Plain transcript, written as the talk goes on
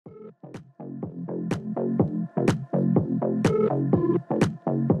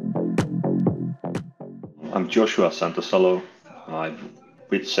I'm Joosua Santasalo. I'm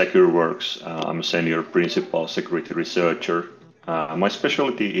with Secureworks. I'm a senior principal security researcher. My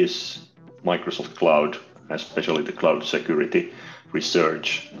specialty is Microsoft Cloud, especially the cloud security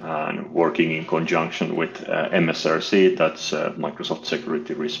research, and working in conjunction with MSRC, that's Microsoft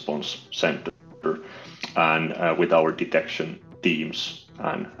Security Response Center, and with our detection teams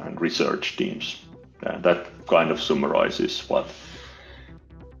and research teams. That kind of summarizes what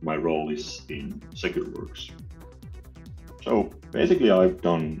my role is in Secureworks. So basically I've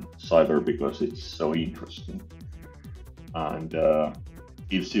done cyber because it's so interesting and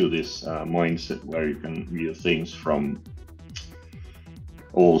gives you this mindset where you can view things from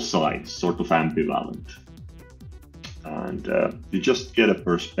all sides, sort of ambivalent. And you just get a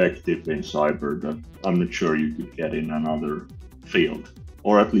perspective in cyber that I'm not sure you could get in another field,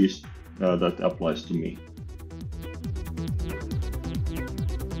 or at least that applies to me.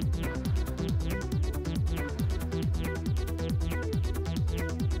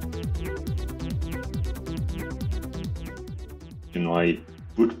 I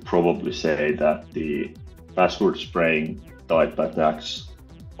would probably say that the password spraying type attacks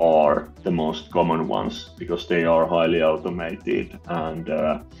are the most common ones because they are highly automated and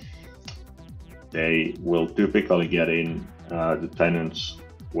they will typically get in the tenants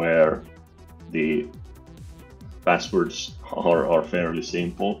where the passwords are fairly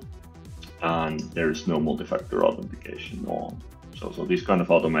simple and there is no multi-factor authentication on. So these kind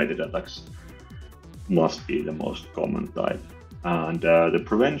of automated attacks must be the most common type. And the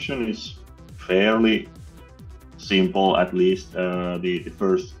prevention is fairly simple, at least the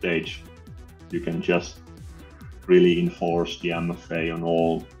first stage. You can just really enforce the MFA on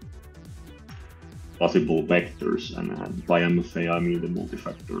all possible vectors, and by MFA I mean the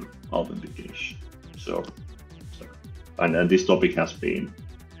multi-factor authentication. And this topic has been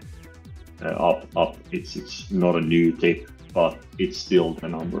up. It's not a new tip, but it's still the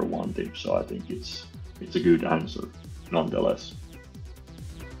 #1 tip. So I think it's a good answer nonetheless.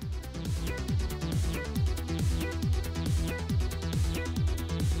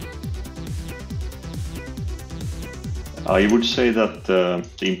 I would say that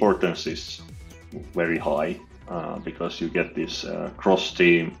the importance is very high because you get this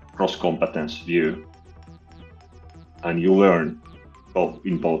cross-team, cross-competence view, and you learn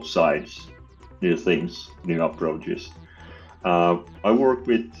in both sides new things, new approaches. I work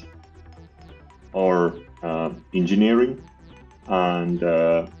with our engineering and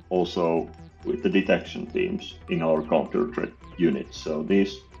also with the detection teams in our counter threat unit. So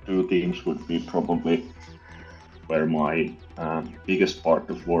these two teams would be probably where my biggest part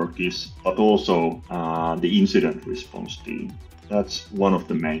of work is, but also the incident response team. That's one of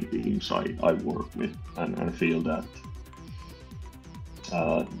the main teams I work with, and I feel that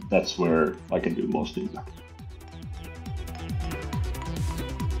that's where I can do most impact.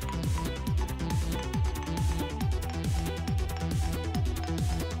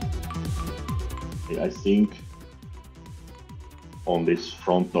 I think on this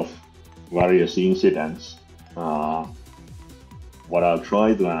front of various incidents, what I'll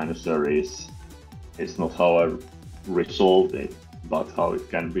try to answer is it's not how I resolved it, but how it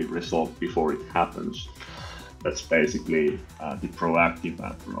can be resolved before it happens. That's basically the proactive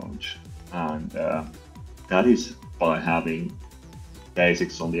approach, and that is by having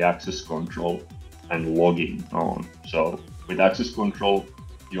basics on the access control and logging on. So with access control,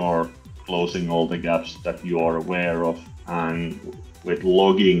 you're closing all the gaps that you are aware of, and with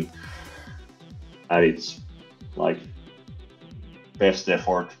logging at its like best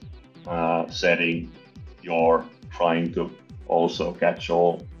effort setting, you're trying to also catch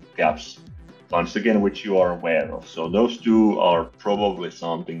all gaps once again which you are aware of. So those two are probably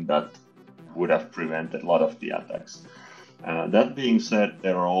something that would have prevented a lot of the attacks. That being said,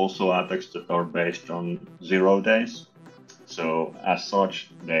 there are also attacks that are based on 0 days. So as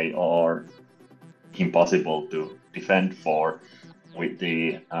such, they are impossible to defend for with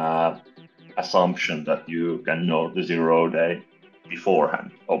the assumption that you can know the 0 day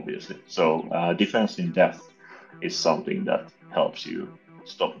beforehand, obviously. So defense in depth is something that helps you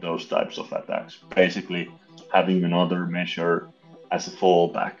stop those types of attacks. Basically, having another measure as a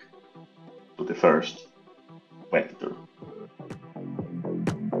fallback to the first vector.